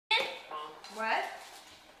What?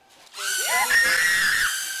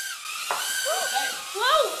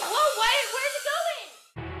 Whoa, where's it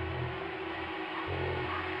going?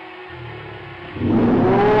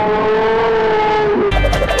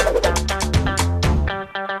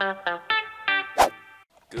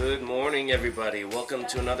 Good morning, everybody. Welcome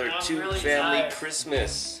to another two-family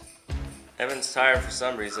Christmas. Evan's tired for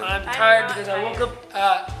some reason. I'm tired because I woke up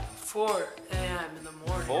at 4 a.m. in the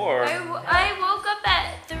morning. 4? I woke up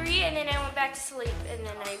at 3 and then I went back to sleep and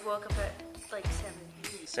then I woke up at like 7.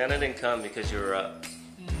 Santa didn't come because you were up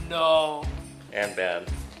No. and bad.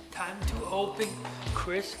 Time to open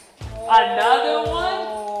Chris. Another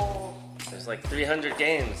one? There's like 300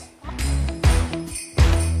 games.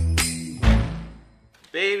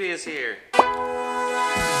 Baby is here. Hey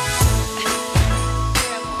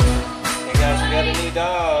guys, we got a new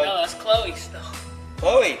dog. No, that's Chloe still.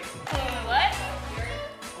 Chloe. What?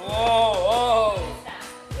 Whoa,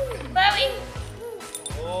 Chloe?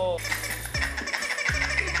 whoa.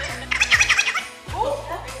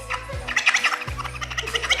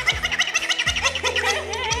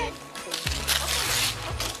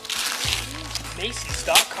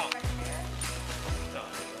 Macy's.com.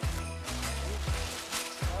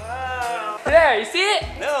 There, you see it?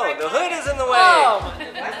 No, the hood is in the way. Oh,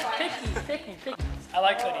 picky. I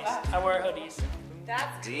like hoodies. I wear hoodies.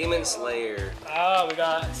 Demon Slayer. Oh, we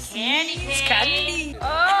got candy.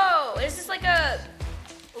 Oh, is this like a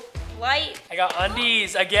light? I got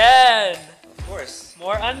undies again. Of course.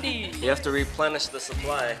 More undies. You have to replenish the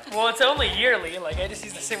supply. Well, it's only yearly. Like, I just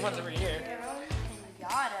use the same ones every year.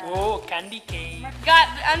 Oh, candy cane. Got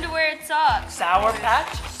the underwear and socks. Sour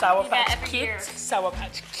Patch. Sour Do that Patch every Kids. year. Sour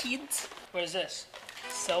Patch Kids. What is this?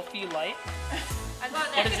 Selfie light. I got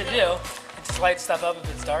What does it do? It just lights stuff up if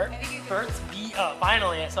it's dark. Burt's Bee Up.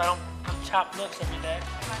 Finally, so I don't have chapped lips every day.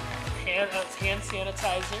 Hand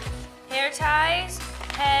sanitizer. Hair ties,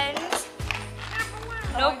 pens,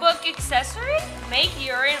 notebook accessory. Make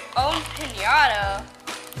your own piñata.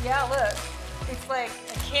 Yeah, look. It's like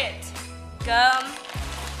a kit. Gum.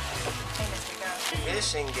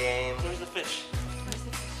 Fishing game. Where's the fish?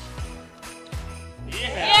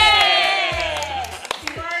 Yay!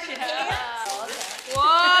 Whoa!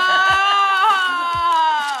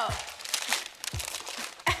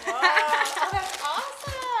 Oh, that's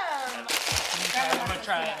awesome. I'm gonna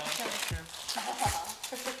try it.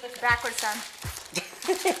 Backwards son.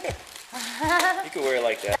 You could wear it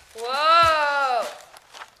like that. Whoa!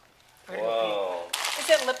 Whoa. Is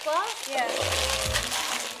it lip gloss? Yeah.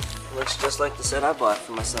 Looks just like the set I bought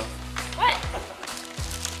for myself. What?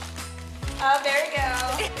 Oh, there we go.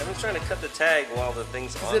 Evan's trying to cut the tag while the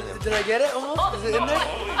thing's on him. Did I get it almost? Is it in there?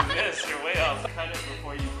 Oh, you missed. You're way off. Cut it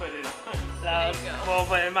before you put it on. Well,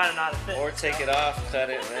 but it might have not fit. Or take it off, cut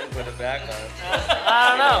it, and then put it back on. I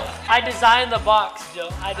don't know. I designed the box, Joe.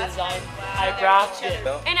 I wrapped it.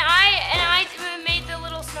 No? And I made the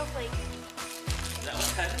little snowflake.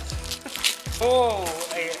 Oh,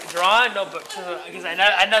 a drawing notebook because I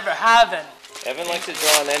never have any. Evan likes to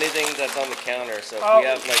draw on anything that's on the counter, so if we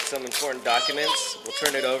have like some important documents, we'll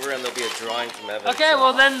turn it over and there'll be a drawing from Evan. Okay, so.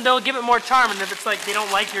 well then they'll give it more charm, and if it's like they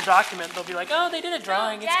don't like your document, they'll be like, oh, they did a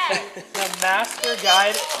drawing. It's Dad. the Master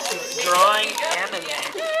Guide to Drawing Anime.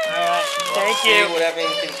 All right, thank See you. what Evan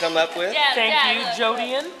can come up with. Yeah, Thank Dad, you, look.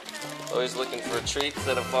 Jodian. Always looking for treats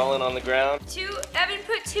that have fallen on the ground. Evan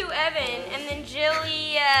put 2 Evan, and then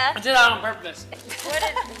Jilly, I did that on purpose.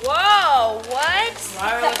 whoa, what?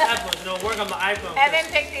 Wireless headphones, it'll work on the iPhone. Evan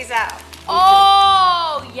picked these out.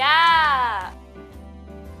 Oh, yeah.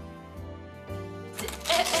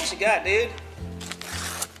 What you got, dude?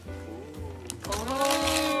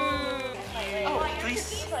 Oh,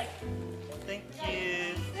 please. Thank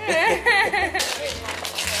you.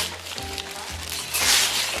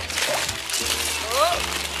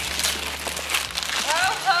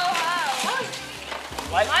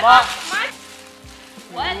 White My box.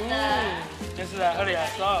 What the? This is that hoodie I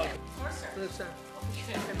saw.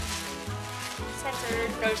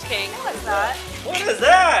 Censored. Rose King. What's What is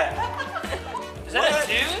that? Is that a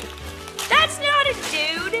dude? That's not a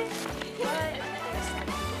dude.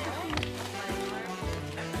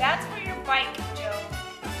 That's for your bike, Joe.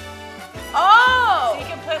 Oh. So you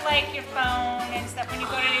can put like your phone and stuff when you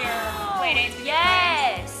go to your play dates. with your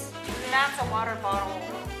Yes. friends. And that's a water bottle.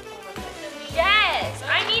 Yes.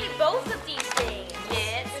 I needed both of these things.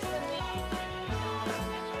 Yes.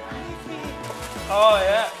 Oh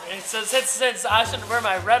yeah. And since I should wear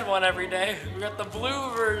my red one every day, we got the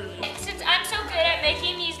blue version. Since I'm so good at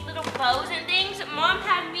making these little bows and things, Mom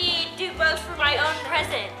had me do bows for my own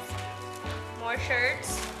presents. More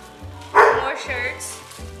shirts. More shirts.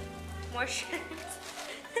 More shirts.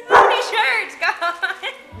 How many shirts?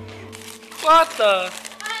 What the?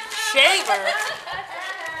 Shaver?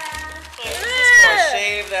 Or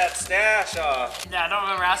shave that stash off. Yeah, I don't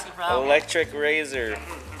remember asking for that. Electric razor.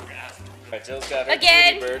 Alright, Jill's got her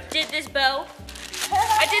Again, Tweety bird. did this bow.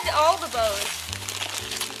 I did all the bows.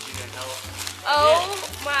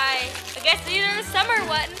 Oh my. I guess these are the summer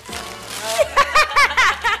ones.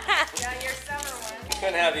 Yeah, your summer one. We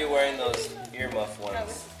couldn't have you wearing those earmuff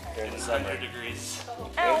ones during the summer. 100 degrees.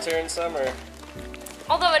 Winter and summer.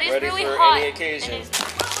 Although it is Ready really for hot. any occasion. and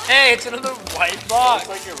it's- Hey, it's another white box.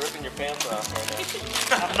 Looks like you're ripping your pants off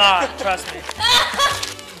right now. I'm not, trust me.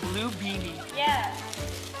 Blue beanie. Yeah.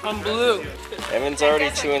 I'm blue. Evan's already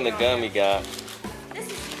chewing the gum you got. This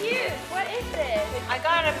is cute. What is this? I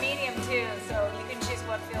got a medium too, so you can choose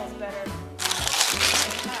what feels better.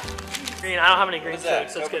 Green. I don't have any green What's that?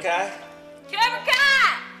 strokes. That's Cobra good. Kai? Cobra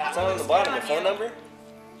Kai! It's on the bottom. Your phone number?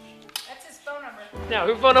 That's his phone number. Now,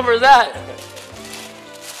 whose phone number is that?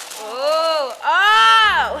 Oh,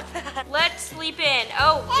 oh! Let's sleep in.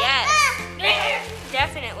 Oh, yes.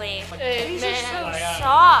 Definitely. These are so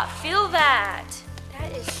soft. Feel that.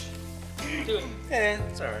 That is. Dude, Yeah,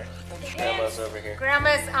 it's alright. Grandma's over here.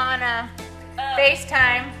 Grandma's on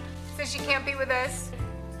FaceTime, so she can't be with us.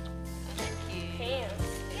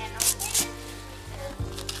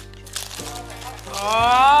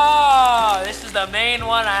 oh, this is the main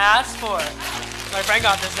one I asked for. My friend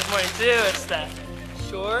got this morning too. It's the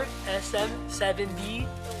Shure SM7B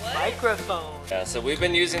microphone. Yeah, so we've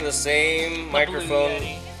been using the same Blue microphone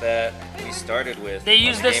Yeti. that we started with. They on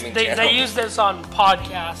use the this. gaming They channel. use this on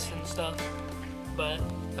podcasts and stuff. But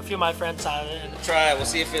a few of my friends have it. And Try it. We'll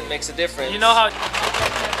see if it makes a difference. you know how?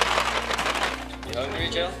 You hungry,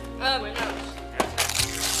 Jill? No.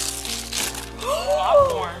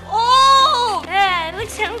 Popcorn. Oh! Yeah, it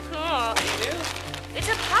looks so cool. It's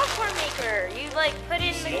a popcorn maker. You like put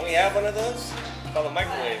in Don't the. we have one of those? Called a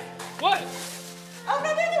microwave. What? Oh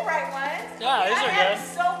no, they're the right ones. Yeah, these I are am good.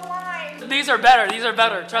 so blind. These are better. These are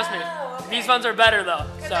better. Trust me. Oh, okay. These ones are better though.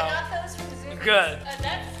 Because So I got those from Zoo. good.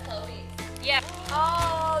 That's Chloe. Yeah.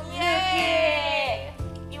 Oh, Yay!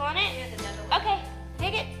 You want it? Okay,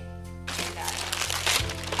 take it.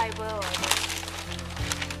 I will.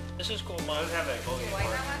 This is cool, I Mom. don't have that goalie We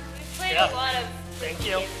played Yeah. a lot of Thank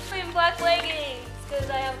you. in black leggings because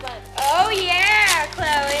I have black. Oh yeah,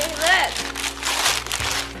 Chloe, look.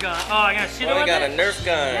 I gotta shoot it Oh, we with got a it? Nerf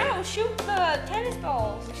gun. No, shoot the tennis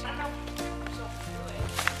balls.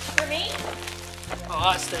 For me?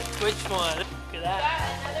 Oh, that's the Twitch one. Look at that.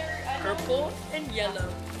 Another. Purple and yellow.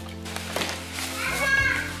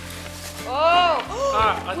 Oh.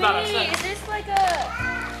 Alright, that's Wait, it. is this like a?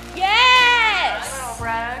 Yes.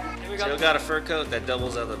 Brad. Here we Jill go. got a fur coat that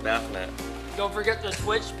doubles as a bath mat. Don't forget the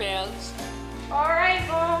Twitch pants. All right,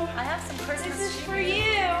 Mom. I have some Christmas. This is shoes. for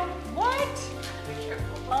you. What?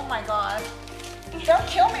 Oh my god. Don't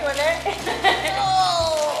kill me with it.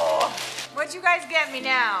 Oh. What'd you guys get me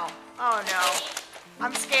now? Oh no.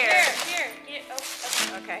 I'm scared. Here.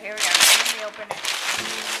 Oh, Okay, here we go. Let me open it.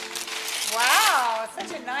 Wow, it's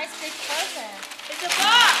such a nice big present. it's a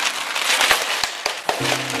box.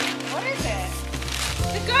 What is it?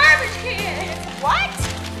 The garbage can. What?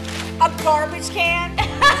 A garbage can?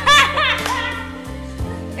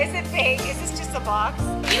 Is it big? Is this just a box?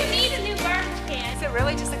 You need a new garbage can. Is it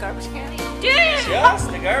really just a garbage can? Dude. Just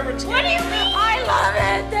the garbage What do can. you mean? I love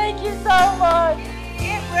it. Thank you so much.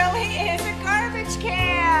 It really is a garbage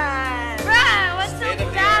can. Bruh, what's so State of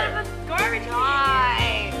the bad art. of a garbage can?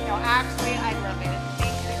 Nice. No, actually, I love it.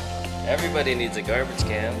 Thank you. Everybody needs a garbage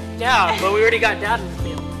can. Yeah, but we already got Dad in the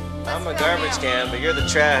field. I'm a garbage can, but you're the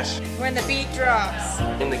trash. When the beat drops.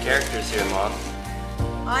 In the characters here, Mom.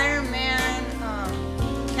 Iron Man,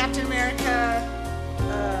 Captain America,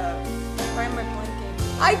 why am I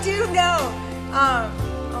blanking? I do know.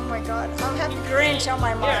 Oh my god, I'll have Grinch on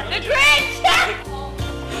my mind. The Grinch!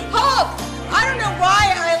 Hulk! I don't know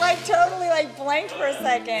why I totally blanked for a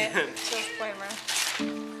second. Disclaimer.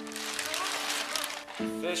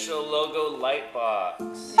 Official logo light box.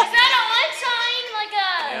 Is that a one sign? Like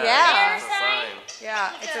a Yeah. It's a sign.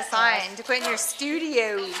 Yeah, it's a sign to put in your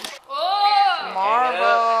studio. Oh!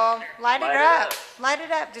 Marvel. Light it Light it up. up. Light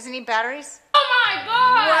it up. Does it need batteries? Oh my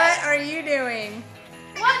god! What are you doing?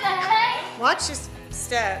 What the heck? Watch your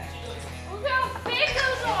step. Look how big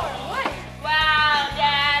those are! What? Wow,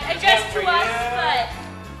 Dad. Adjust to us,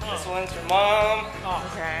 but. This one's for Mom.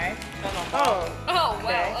 Okay. Oh. Oh,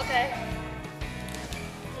 wow, okay.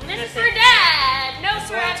 And this is for Dad. No This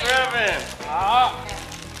one's for scratching. Evan. Ah,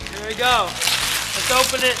 here we go. Let's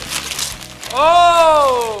open it.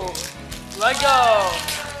 Oh, Lego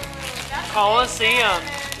Coliseum.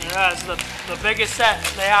 Yeah, it's the biggest set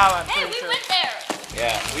they have. I'm Hey, pretty we sure. went there.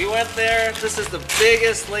 Yeah, we went there. This is the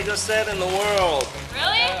biggest Lego set in the world.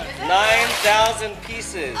 Really? 9,000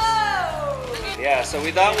 pieces. Oh! Yeah, so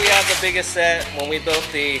we thought we had the biggest set when we built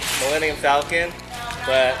the Millennium Falcon,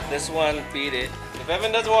 but this one beat it. If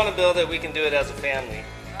Evan doesn't want to build it, we can do it as a family.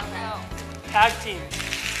 Tag team.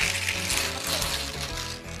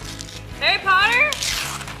 Harry Potter?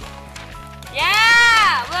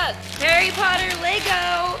 Yeah! Look, Harry Potter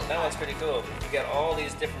Lego. That one's pretty cool. You got all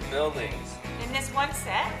these different buildings. In this one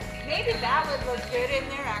set? Maybe that would look good in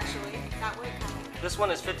there, actually. That would come. This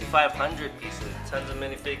one is 5,500 pieces. Tons of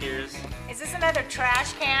minifigures. Is this another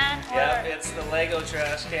trash can? Or Yeah, it's the Lego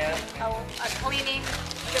trash can. a cleaning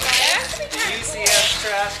device? The UCS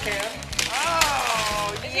trash can.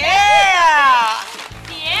 Oh, yeah!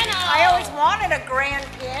 Piano. I always wanted a grand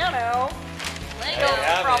piano. There you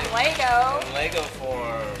have From it. Lego. In Lego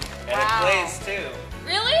form. And Wow. it plays too.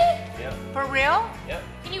 Really? Yep. For real? Yep.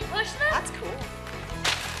 Can you push them? That's cool.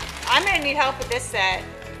 I'm gonna need help with this set.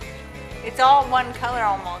 It's all one color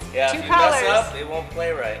almost. Yeah, Two if you colors. mess up, it won't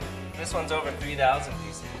play right. This one's over 3,000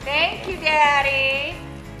 pieces. Thank you, Daddy.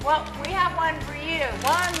 Well, we have one for you.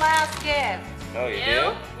 One last gift. Oh, you You?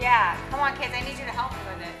 do? Yeah, come on, kids. I need you to help me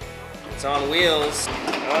with it. It's on wheels.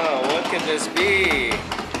 Oh, what could this be?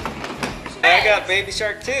 I got Baby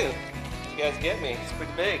Shark 2. You guys get me. It's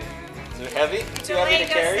pretty big. Is it heavy? Too heavy to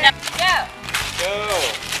Lego carry? set. Go. Go.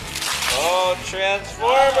 Oh,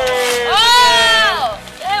 Transformers! Oh!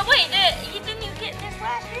 Wait, didn't you get this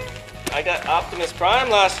last year? I got Optimus Prime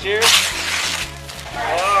last year.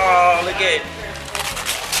 Oh, look at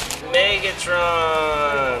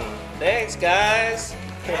Megatron. Thanks, guys.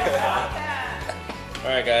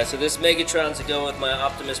 Alright guys, so this Megatron's to go with my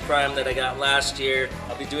Optimus Prime that I got last year.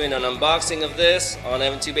 I'll be doing an unboxing of this on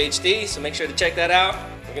EvanTube HD, so make sure to check that out.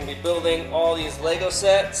 We're going to be building all these Lego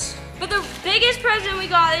sets. But the biggest present we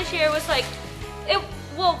got this year was like,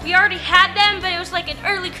 well, we already had them, but it was like an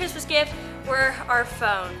early Christmas gift, were our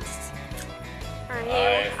phones. Our new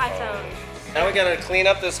iPhones. Now we gotta clean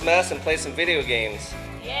up this mess and play some video games.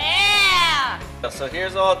 Yeah! So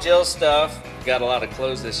here's all Jill's stuff. We got a lot of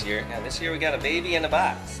clothes this year. And this year we got a baby in a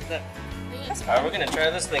box. Alright, we're gonna try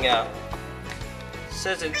this thing out. It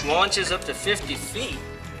says it launches up to 50 feet.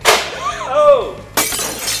 Oh!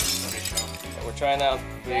 We're trying out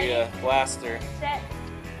the blaster. Set.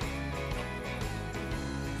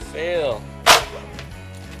 Fail.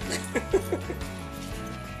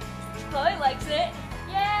 Chloe likes it.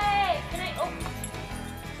 Yay! Can I? Oh.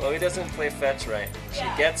 Chloe doesn't play fetch right. She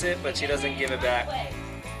Yeah. gets it, but she doesn't give it back. Wait.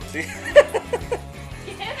 See? Give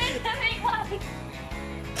it to me, Chloe.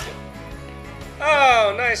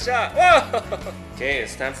 Oh, nice shot. Whoa! Okay,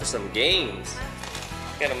 it's time for some games.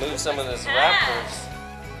 Gotta move some of this wrappers.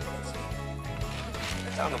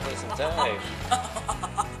 It's time to play some tag.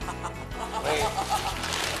 Wait.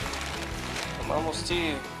 I'm almost to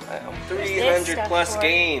you. I'm 300 plus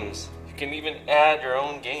games. You can even add your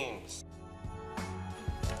own games.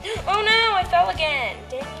 Oh no, I fell again.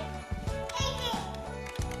 Dang it.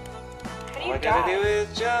 How do All you I gotta die? do is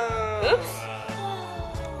jump. Oops.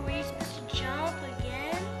 Oh, were you supposed to jump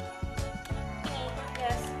again?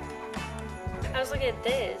 Yes. I was looking at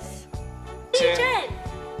this. Sure. Jen,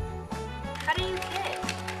 how do you hit?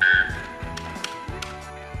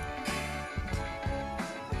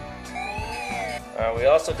 We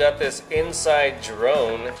also got this inside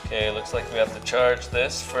drone. Okay, looks like we have to charge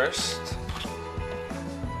this first.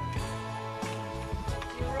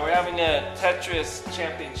 We're having a Tetris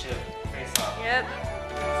championship face-off. Yep.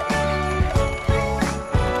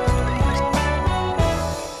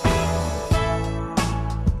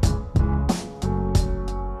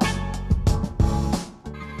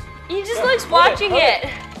 He just looks watching hold it.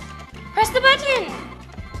 Press the button.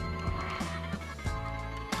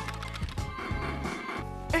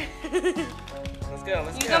 Let's go,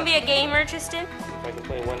 let's You go. gonna be a gamer, Tristan? If I can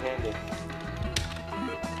play one-handed.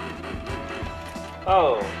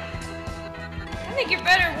 Oh. I think you're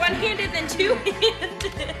better one-handed than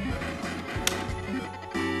two-handed.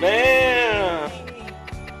 Bam!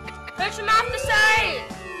 Push him off the side.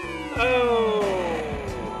 Oh!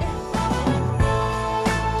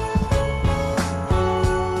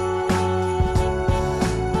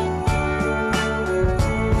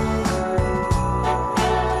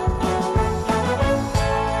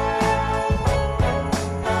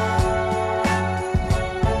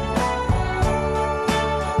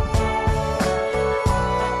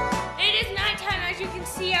 It is nighttime, as you can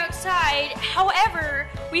see outside. However,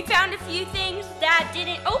 we found a few things that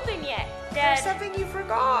didn't open yet. There's That something you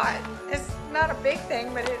forgot. It's not a big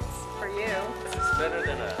thing, but it's for you. Is this better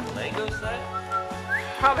than a Lego set?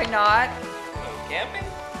 Probably not. Camping?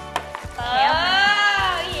 oh,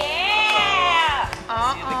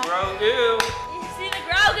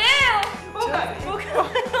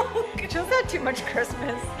 Jill's had too much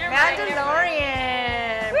Christmas. Never mind, never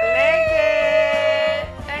Mandalorian blanket.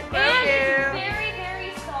 Thank And you. it's very,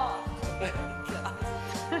 very soft.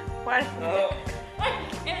 What? Oh, I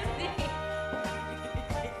can't see.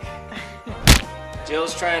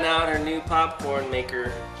 Jill's trying out her new popcorn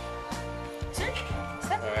maker.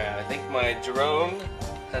 Alright, I think my drone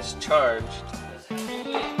has charged. Okay,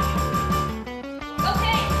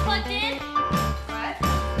 it's plugged in. What?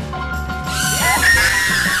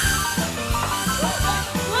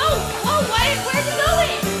 Whoa, whoa, where's it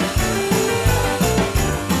going?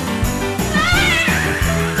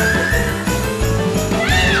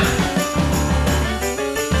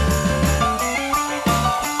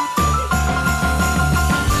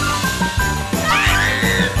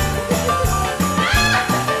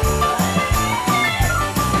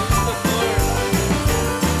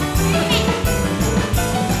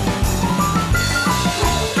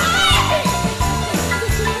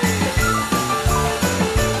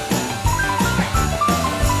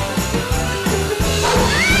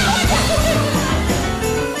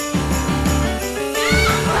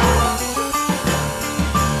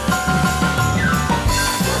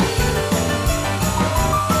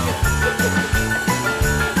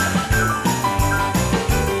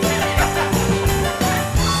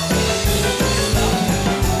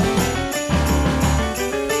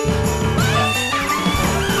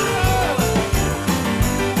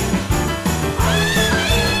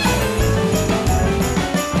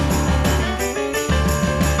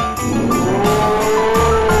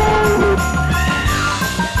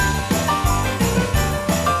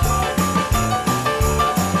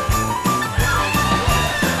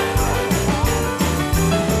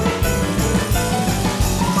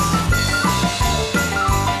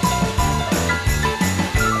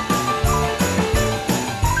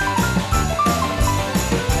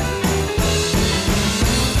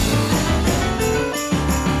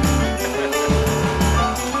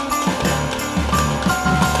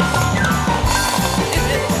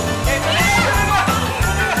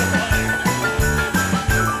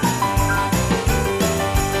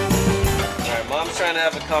 Trying to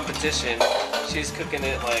have a competition. She's cooking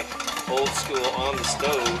it like old school on the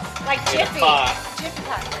stove. Like in a Jiffy. pot. Jiffy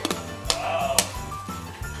pot.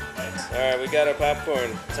 Alright, we got our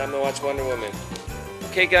popcorn. Time to watch Wonder Woman.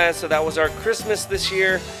 Okay guys, so that was our Christmas this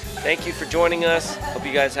year. Thank you for joining us. Hope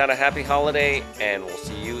you guys had a happy holiday and we'll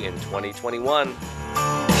see you in 2021.